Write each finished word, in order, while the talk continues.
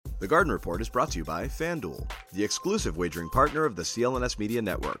The Garden Report is brought to you by FanDuel, the exclusive wagering partner of the CLNS Media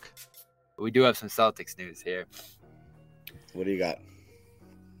Network. We do have some Celtics news here. What do you got?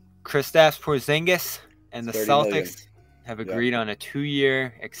 Kristaps, Porzingis, and the Celtics have Yep. agreed on a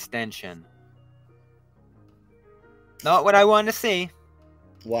 2-year extension. Not what I wanted to see.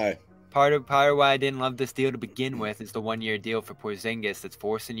 Why? Part of why I didn't love this deal to begin with is the 1-year deal for Porzingis that's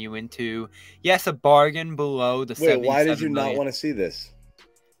forcing you into, yes, a bargain below the $77 million. Wait, why did you not want to see this?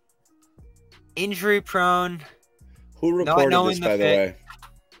 Injury prone. Who reported this, by the way?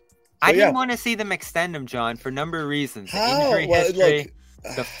 I didn't want to see them extend him, John, for a number of reasons. How? The injury history,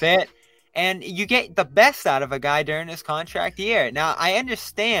 the fit, and you get the best out of a guy during his contract year. Now, I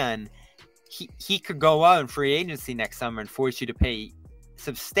understand he could go out in free agency next summer and force you to pay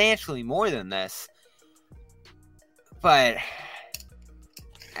substantially more than this. But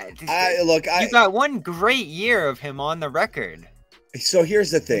you got one great year of him on the record. So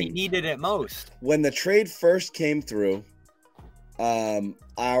here's the thing. He needed it most. When the trade first came through, our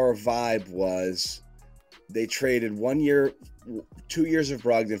vibe was they traded 1 year, 2 years of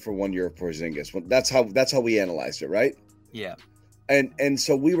Brogdon for 1 year of Porzingis. That's how we analyzed it, right? Yeah. And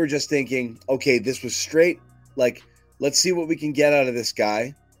so we were just thinking, okay, this was straight. Like, let's see what we can get out of this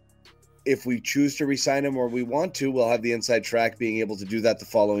guy. If we choose to re-sign him or we want to, we'll have the inside track being able to do that the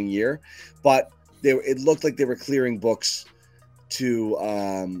following year. But it looked like they were clearing books to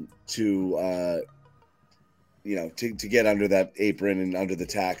get under that apron and under the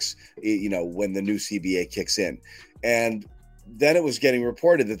tax, when the new CBA kicks in. And then it was getting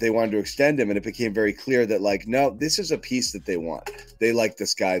reported that they wanted to extend him, and it became very clear that, no, this is a piece that they want. They like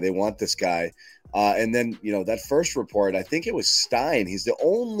this guy. They want this guy. And then, that first report, I think it was Stein. He's the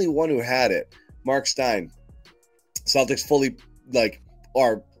only one who had it. Mark Stein. Celtics fully,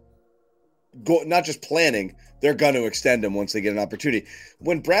 are not just planning, they're going to extend him once they get an opportunity.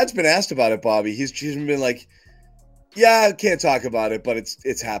 When Brad's been asked about it, Bobby, he's been like, yeah, I can't talk about it, but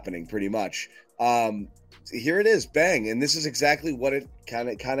it's happening pretty much. Here it is, bang. And this is exactly what it kind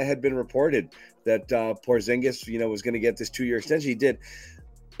of had been reported, that Porzingis, was going to get this 2-year extension. He did.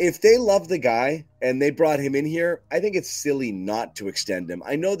 If they love the guy and they brought him in here, I think it's silly not to extend him.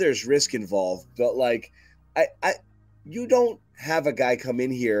 I know there's risk involved, but you don't have a guy come in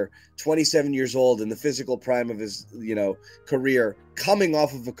here 27 years old in the physical prime of his, career, coming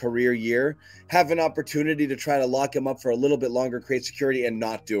off of a career year, have an opportunity to try to lock him up for a little bit longer, create security, and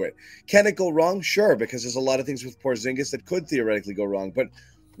not do it. Can it go wrong? Sure, because there's a lot of things with Porzingis that could theoretically go wrong. But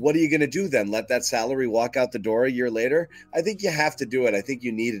what are you going to do then? Let that salary walk out the door a year later? I think you have to do it. I think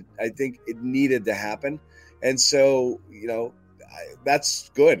it needed to happen. And so,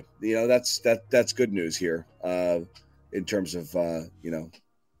 that's good. That's good news here. In terms of,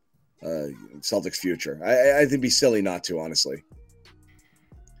 Celtics future. I think it'd be silly not to, honestly.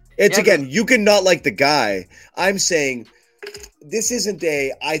 Again, you can not like the guy. I'm saying this isn't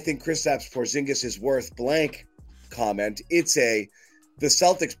I think Kristaps Porzingis is worth blank comment. It's the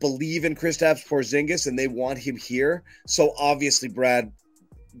Celtics believe in Kristaps Porzingis and they want him here. So obviously Brad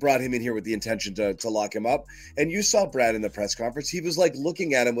brought him in here with the intention to lock him up. And you saw Brad in the press conference. He was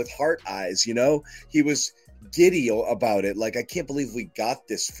looking at him with heart eyes, He was giddy about it. I can't believe we got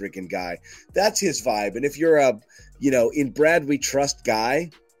this freaking guy. That's his vibe. And if you're in Brad we trust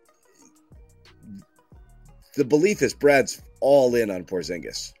guy, the belief is Brad's all in on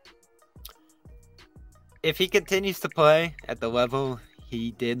Porzingis. If he continues to play at the level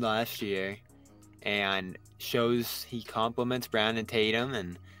he did last year and shows he complements Brown and Tatum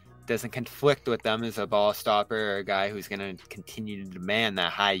and doesn't conflict with them as a ball stopper or a guy who's going to continue to demand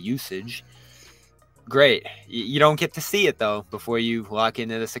that high usage, great. You don't get to see it, though, before you lock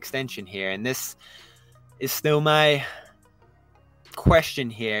into this extension here. And this is still my question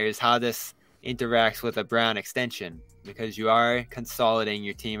here, is how this interacts with a Brown extension, because you are consolidating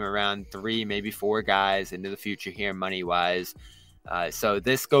your team around 3, maybe 4 guys into the future here money-wise. So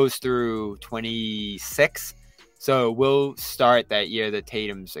this goes through 26. So we'll start that year that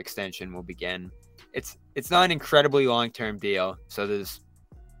Tatum's extension will begin. It's not an incredibly long-term deal, so there's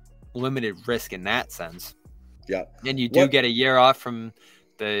limited risk in that sense. Yeah. And you do get a year off from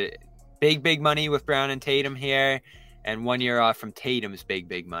the big money with Brown and Tatum here, and 1 year off from Tatum's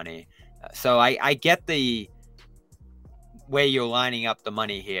big money. So I get the way you're lining up the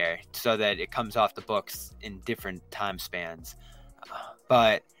money here so that it comes off the books in different time spans.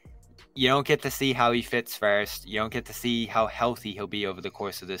 But you don't get to see how he fits first. You don't get to see how healthy he'll be over the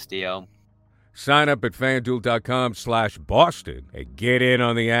course of this deal. Sign up at FanDuel.com/Boston and get in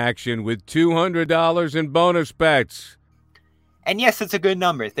on the action with $200 in bonus bets. And yes, it's a good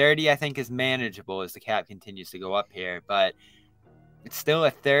number. 30, I think, is manageable as the cap continues to go up here. But it's still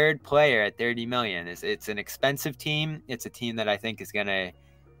a third player at $30 million. It's an expensive team. It's a team that I think is going to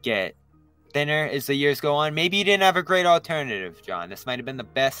get thinner as the years go on. Maybe you didn't have a great alternative, John. This might have been the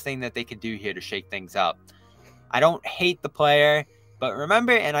best thing that they could do here to shake things up. I don't hate the player, but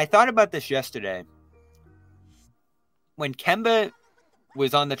remember, and I thought about this yesterday, when Kemba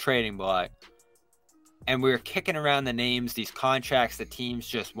was on the trading block and we were kicking around the names, these contracts that teams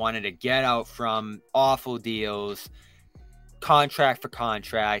just wanted to get out from, awful deals, contract for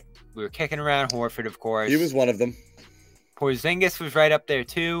contract. We were kicking around Horford, of course. He was one of them. Porzingis was right up there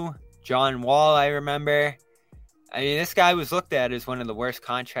too. John Wall, I remember. I mean, this guy was looked at as one of the worst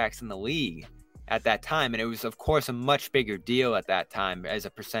contracts in the league at that time. And it was, of course, a much bigger deal at that time as a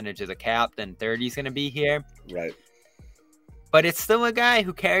percentage of the cap than 30 is going to be here. Right. But it's still a guy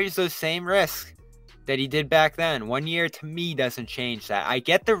who carries those same risks that he did back then. 1 year, to me, doesn't change that. I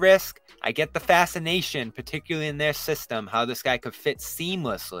get the risk. I get the fascination, particularly in their system, how this guy could fit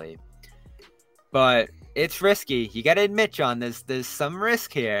seamlessly. But it's risky. You got to admit, John, there's some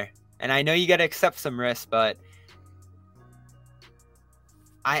risk here. And I know you got to accept some risk, but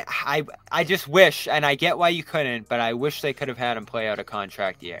I just wish, and I get why you couldn't, but I wish they could have had him play out a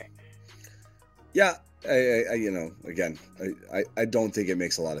contract year. Yeah, I don't think it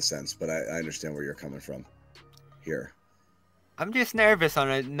makes a lot of sense, but I understand where you're coming from here. I'm just nervous on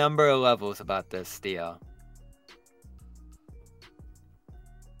a number of levels about this deal.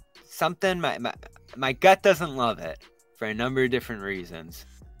 Something, my gut doesn't love it for a number of different reasons.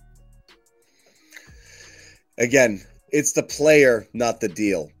 Again, it's the player, not the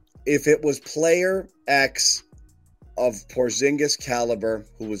deal. If it was player X of Porzingis caliber,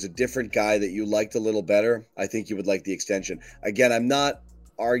 who was a different guy that you liked a little better, I think you would like the extension. Again, I'm not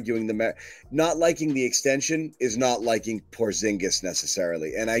arguing not liking the extension is not liking Porzingis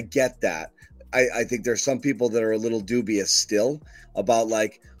necessarily. And I get that. I think there's some people that are a little dubious still about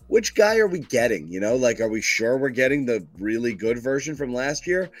like, which guy are we getting? You know, like, are we sure we're getting the really good version from last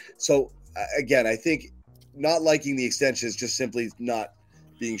year? So again, I think not liking the extension is just simply not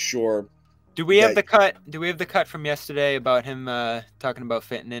being sure. Do we have the cut? Do we have the cut from yesterday about him talking about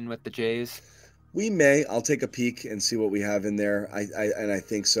fitting in with the Jays? We may. I'll take a peek and see what we have in there. I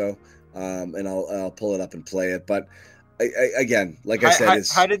think so. And I'll pull it up and play it. But again, like I said,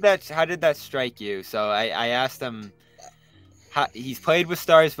 how did that strike you? So I asked him. He's played with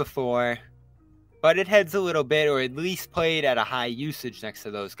stars before, but it heads a little bit, or at least played at a high usage next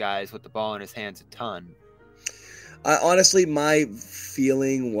to those guys with the ball in his hands a ton. Honestly, my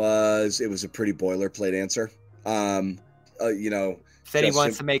feeling was it was a pretty boilerplate answer. Said he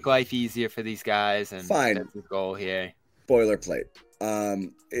wants to make life easier for these guys, and fine. That's his goal here. Boilerplate.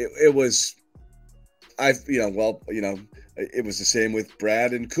 It was, it was the same with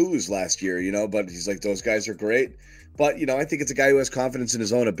Brad and Kuz last year, but he's like, those guys are great. But, I think it's a guy who has confidence in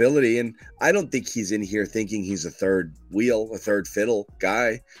his own ability, and I don't think he's in here thinking he's a third wheel, a third fiddle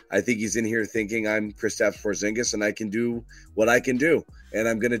guy. I think he's in here thinking I'm Kristaps Porzingis and I can do what I can do, and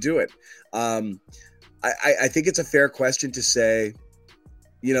I'm going to do it. I think it's a fair question to say,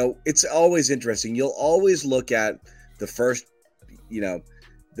 it's always interesting. You'll always look at the first, Big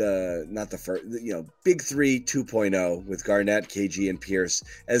Three 2.0 with Garnett, KG, and Pierce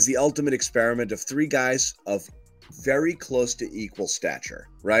as the ultimate experiment of three guys of very close to equal stature,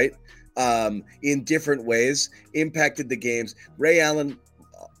 right? In different ways, impacted the games. Ray Allen,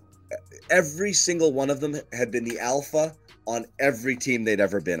 every single one of them had been the alpha on every team they'd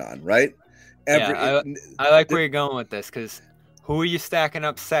ever been on, right? I like where you're going with this, because who are you stacking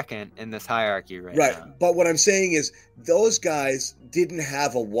up second in this hierarchy right now? Right, but what I'm saying is those guys didn't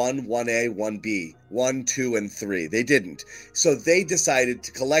have a 1, 1A, 1B, 1, 2, and 3. They didn't. So they decided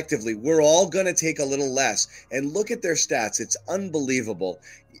to collectively, we're all going to take a little less. And look at their stats. It's unbelievable.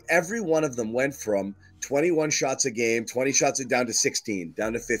 Every one of them went from 21 shots a game, 20 shots down to 16,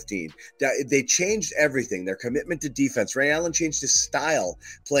 down to 15. They changed everything, their commitment to defense. Ray Allen changed his style,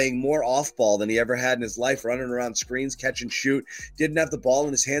 playing more off ball than he ever had in his life, running around screens, catch and shoot. Didn't have the ball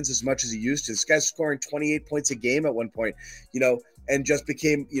in his hands as much as he used to. This guy's scoring 28 points a game at one point, and just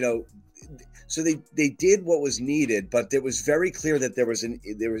became, so they did what was needed, but it was very clear that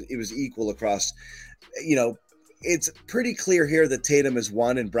it was equal across, it's pretty clear here that Tatum is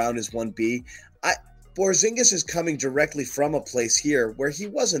 1 and Brown is 1B. Porzingis is coming directly from a place here where he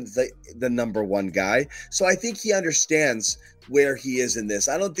wasn't the number one guy. So I think he understands where he is in this.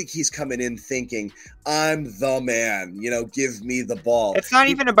 I don't think he's coming in thinking, I'm the man, give me the ball. It's not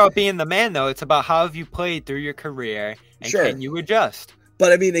even about being the man, though. It's about how have you played through your career, and sure. Can you adjust?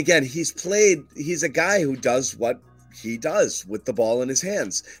 But I mean, again, he's a guy who does what he does with the ball in his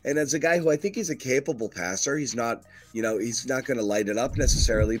hands. And as a guy who I think he's a capable passer, he's not, he's not going to light it up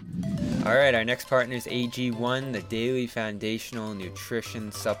necessarily. All right, our next partner is AG1, the daily foundational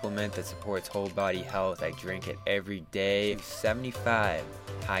nutrition supplement that supports whole body health. I drink it every day. 75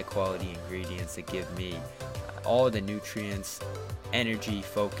 high quality ingredients that give me all the nutrients, energy,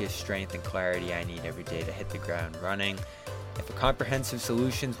 focus, strength, and clarity I need every day to hit the ground running. If a comprehensive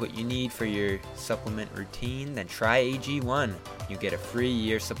solution is what you need for your supplement routine, then try AG1. You get a free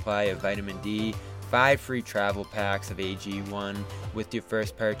year supply of vitamin D, 5 free travel packs of AG1 with your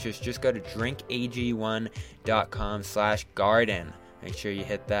first purchase. Just go to drinkag1.com/garden. Make sure you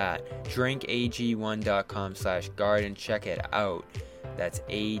hit that. drinkag1.com/garden. Check it out. That's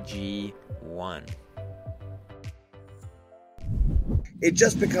AG1. It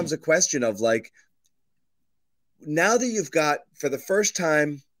just becomes a question of like, now that you've got, for the first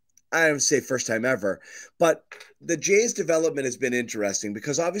time, I don't say first time ever, but the Jays development has been interesting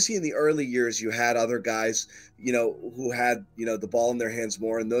because obviously in the early years you had other guys, who had, the ball in their hands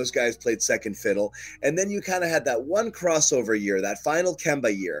more, and those guys played second fiddle. And then you kind of had that one crossover year, that final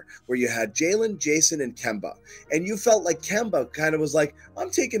Kemba year, where you had Jalen, Jason, and Kemba. And you felt like Kemba kind of was like, I'm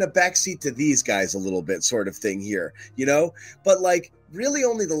taking a backseat to these guys a little bit sort of thing here, But like really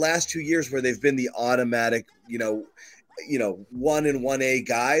only the last 2 years where they've been the automatic, 1 and 1A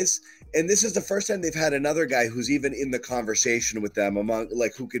guys. And this is the first time they've had another guy who's even in the conversation with them among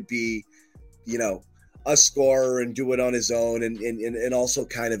like who could be, a scorer and do it on his own and also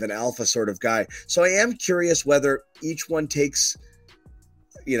kind of an alpha sort of guy. So I am curious whether each one takes,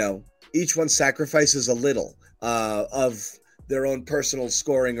 each one sacrifices a little of their own personal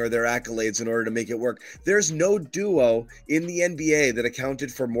scoring or their accolades in order to make it work. There's no duo in the NBA that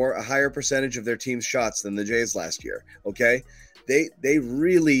accounted for a higher percentage of their team's shots than the Jays last year. Okay. They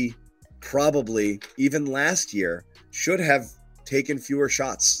really probably even last year should have taken fewer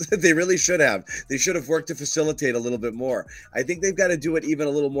shots. They really should have. They should have worked to facilitate a little bit more. I think they've got to do it even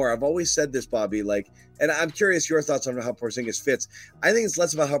a little more. I've always said this, Bobby, and I'm curious your thoughts on how Porzingis fits. I think it's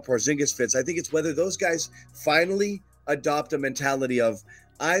less about how Porzingis fits. I think it's whether those guys finally adopt a mentality of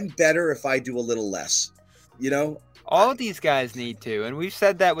I'm better if I do a little less, All these guys need to, and we've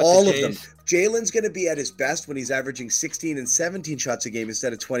said that with all the of them. Jays. Jalen's going to be at his best when he's averaging 16 and 17 shots a game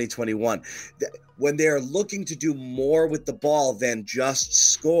instead of 2021. When they're looking to do more with the ball than just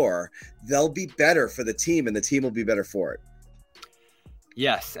score, they'll be better for the team, and the team will be better for it.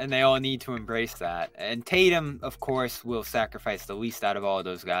 Yes, and they all need to embrace that. And Tatum, of course, will sacrifice the least out of all of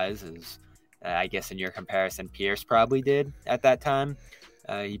those guys, as I guess in your comparison, Pierce probably did at that time.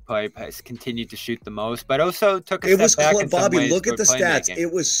 He probably has continued to shoot the most, but also took a step back in some Bobby, ways look at the stats. playmaking. It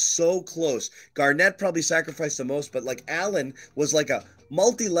was so close. Garnett probably sacrificed the most, but like Allen was like a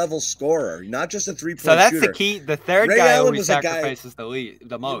multi-level scorer, not just a three-point shooter. So that's the key. The third Ray guy Allen always was a guy- sacrifices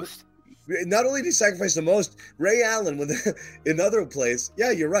the most. Not only did he sacrifice the most, Ray Allen, in other place,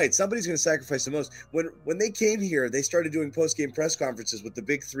 yeah, you're right. Somebody's going to sacrifice the most. When they came here, they started doing post-game press conferences with the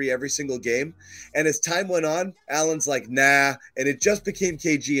big three every single game. And as time went on, Allen's like, nah, and it just became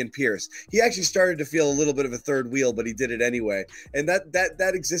KG and Pierce. He actually started to feel a little bit of a third wheel, but he did it anyway. And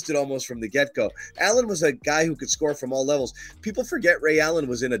that existed almost from the get-go. Allen was a guy who could score from all levels. People forget Ray Allen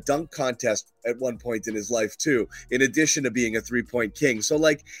was in a dunk contest at one point in his life too, in addition to being a three-point king. So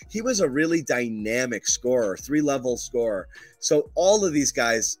like he was a really dynamic scorer, three-level scorer. So all of these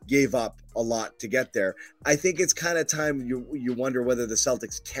guys gave up a lot to get there. I think it's kind of time you wonder whether the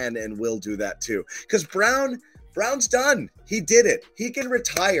Celtics can and will do that too. Because Brown's done. He did it. He can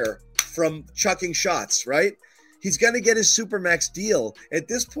retire from chucking shots, right? He's going to get his Supermax deal. At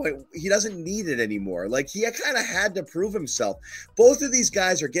this point, he doesn't need it anymore. Like, he kind of had to prove himself. Both of these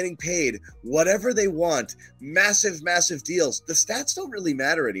guys are getting paid whatever they want. Massive, massive deals. The stats don't really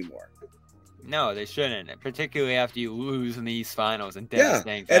matter anymore. No, they shouldn't, particularly after you lose in these finals in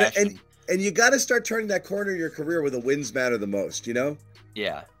devastating fashion. And you got to start turning that corner of your career where the wins matter the most,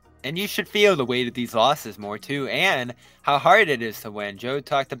 Yeah. And you should feel the weight of these losses more, too, and how hard it is to win. Joe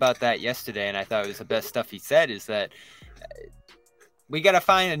talked about that yesterday, and I thought it was the best stuff he said, is that we got to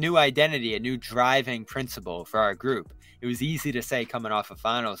find a new identity, a new driving principle for our group. It was easy to say coming off a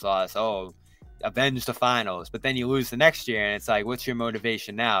finals loss, avenge the finals, but then you lose the next year, and it's like, what's your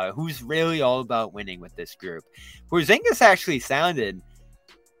motivation now? Who's really all about winning with this group? Porzingis actually sounded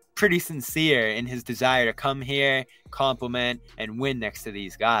pretty sincere in his desire to come here, compliment, and win next to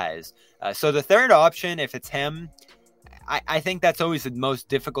these guys. So the third option, if it's him, I think that's always the most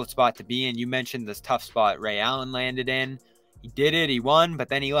difficult spot to be in. You mentioned this tough spot Ray Allen landed in. He did it, he won, but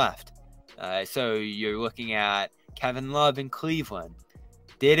then he left. So you're looking at Kevin Love in Cleveland.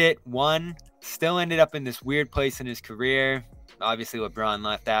 Did it, won, still ended up in this weird place in his career. Obviously, LeBron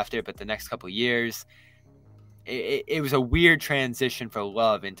left after, but the next couple years, it was a weird transition for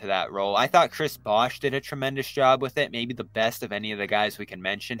Love into that role. I thought Chris Bosh did a tremendous job with it, maybe the best of any of the guys we can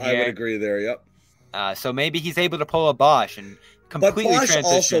mention here. I would agree there, yep. So maybe he's able to pull a Bosh and completely transition. But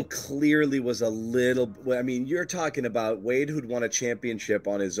Bosh also clearly was a little... I mean, you're talking about Wade, who'd won a championship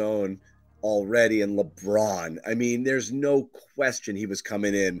on his own already, and LeBron. I mean, there's no question he was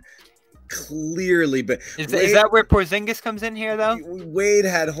coming in clearly. But is that where Porzingis comes in here, though? Wade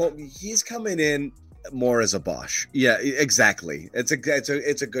had home. He's coming in more as a Bosh. Yeah, exactly. It's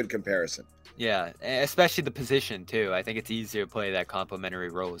a good comparison. Yeah, especially the position too. I think it's easier to play that complementary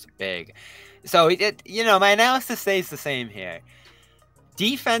role as a big. So my analysis stays the same here.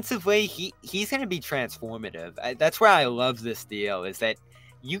 Defensively, he's going to be transformative. That's where I love this deal, is that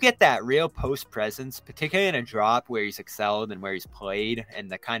you get that real post presence, particularly in a drop where he's excelled and where he's played, and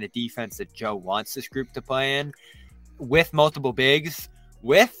the kind of defense that Joe wants this group to play in, with multiple bigs,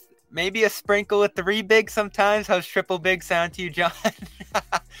 with maybe a sprinkle of 3 bigs sometimes. How's triple big sound to you, John?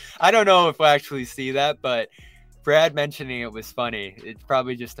 I don't know if we'll actually see that, but Brad mentioning it was funny. It's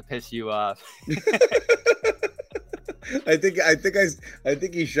probably just to piss you off. I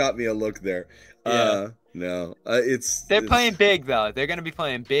think he shot me a look there. Yeah. No, they're playing big though. They're going to be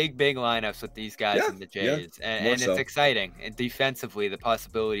playing big lineups with these guys in the Jays, and it's exciting. And defensively, the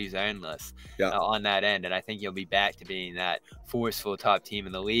possibilities are endless on that end. And I think he'll be back to being that forceful top team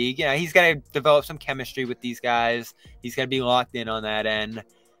in the league. He's got to develop some chemistry with these guys. He's got to be locked in on that end.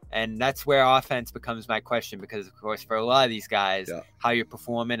 And that's where offense becomes my question, because, of course, for a lot of these guys, how you're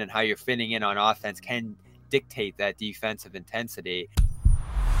performing and how you're fitting in on offense can dictate that defensive intensity.